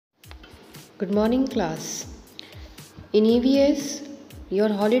Good morning, class. In EVS, your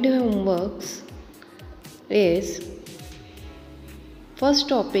holiday homeworks is first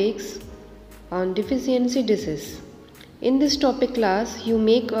topics on deficiency disease. In this topic class, you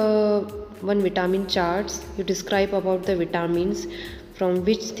make one vitamin charts. You describe about the vitamins, from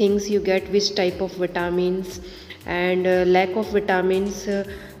which things you get which type of vitamins, and lack of vitamins.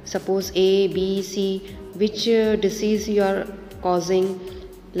 Suppose A, B, C, which disease you are causing,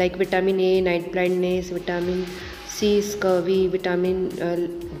 like vitamin A, night blindness, vitamin C is scurvy, vitamin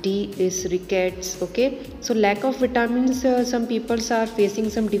D is rickets. Okay, so lack of vitamins, some people are facing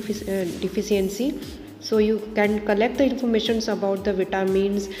some deficiency, so you can collect the informations about the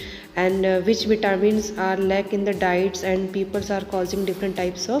vitamins and which vitamins are lack in the diets, and people are causing different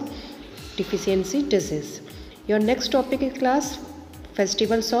types of deficiency disease. Your next topic in class,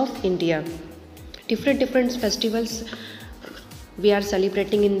 festivals of India. Different festivals we are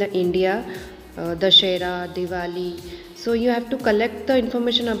celebrating in the India, Dashera, Diwali. So you have to collect the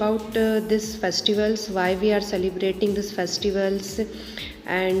information about these festivals, why we are celebrating these festivals,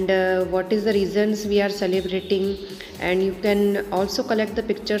 and what is the reasons we are celebrating. And you can also collect the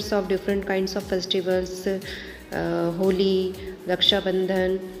pictures of different kinds of festivals, Holi, Raksha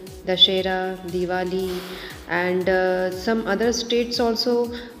Bandhan, Dashera, Diwali, and some other states also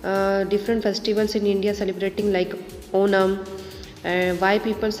different festivals in India celebrating, like Onam. Why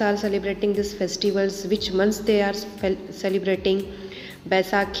people are celebrating these festivals, which months they are celebrating,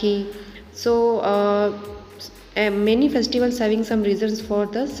 Baisakhi. So many festivals having some reasons for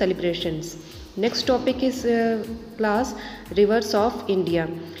the celebrations. Next topic is class, rivers of India.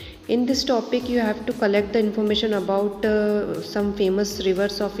 In this topic you have to collect the information about some famous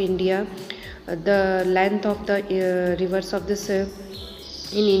rivers of India, the length of the rivers of this in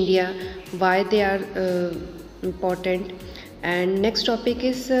India, why they are important. And next topic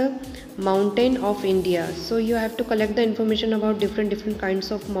is mountain of India. So you have to collect the information about different kinds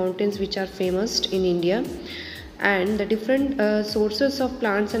of mountains which are famous in India, and the different sources of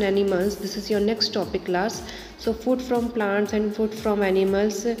plants and animals. This is your next topic class. So food from plants and food from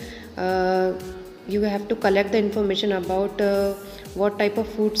animals, you have to collect the information about what type of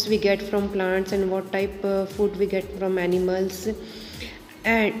foods we get from plants and what type of food we get from animals.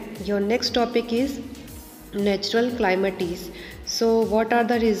 And your next topic is natural calamities. So what are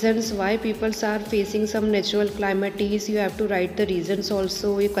the reasons why people are facing some natural calamities? You have to write the reasons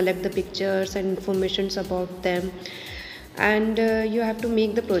also. You collect the pictures and informations about them, and you have to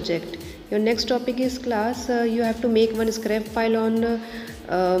make the project. Your next topic is class, you have to make one scrap file on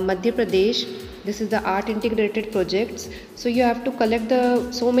Madhya Pradesh. This is the art integrated projects. So you have to collect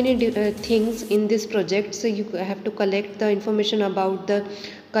the so many things in this project. So you have to collect the information about the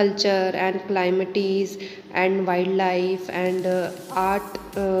culture and calamities and wildlife and art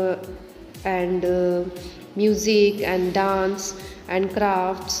and music and dance and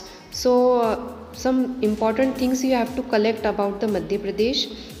crafts. So some important things you have to collect about the Madhya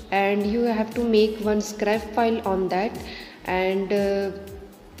Pradesh, and you have to make one scrap file on that, and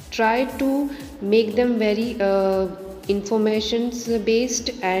try to make them very informations based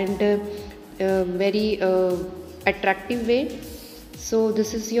and very attractive way. So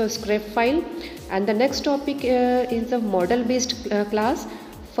this is your scrap file. And the next topic is the model based class.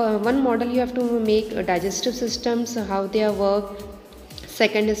 For one model you have to make digestive systems, how they are work.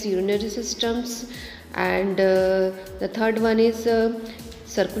 Second is urinary systems, and the third one is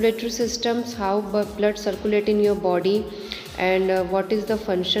circulatory systems, how blood circulate in your body, and what is the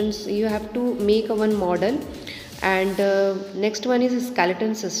functions. You have to make one model. And next one is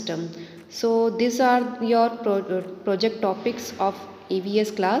skeleton system. So these are your project topics of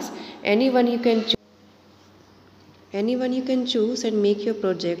EVS class. Anyone you can choose and make your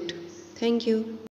project. Thank you.